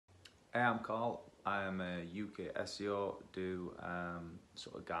Hey, I'm Karl. I'm a UK SEO, do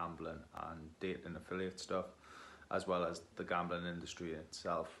sort of gambling and dating affiliate stuff, as well as the gambling industry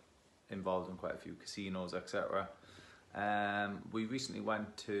itself, involved in quite a few casinos, etc. We recently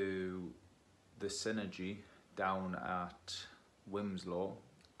went to the Synergy down at Wimslow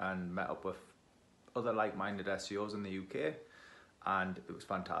and met up with other like-minded SEOs in the UK, and it was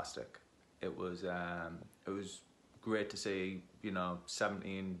fantastic. It was great to see,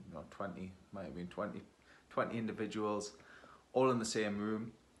 17, 20, might have been 20 individuals all in the same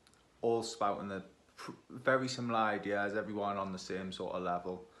room, all spouting the very similar ideas, everyone on the same sort of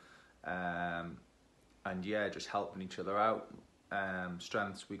level, and yeah, just helping each other out,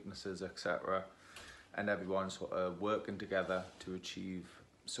 strengths, weaknesses, etc., and everyone sort of working together to achieve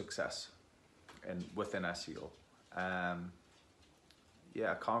success within SEO.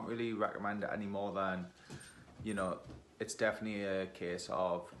 Yeah, I can't really recommend it any more than, it's definitely a case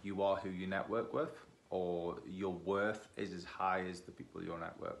of you are who you network with, or your worth is as high as the people you're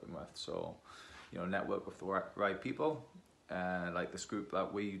networking with. So, network with the right people, like this group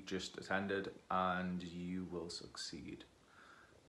that we just attended, and you will succeed.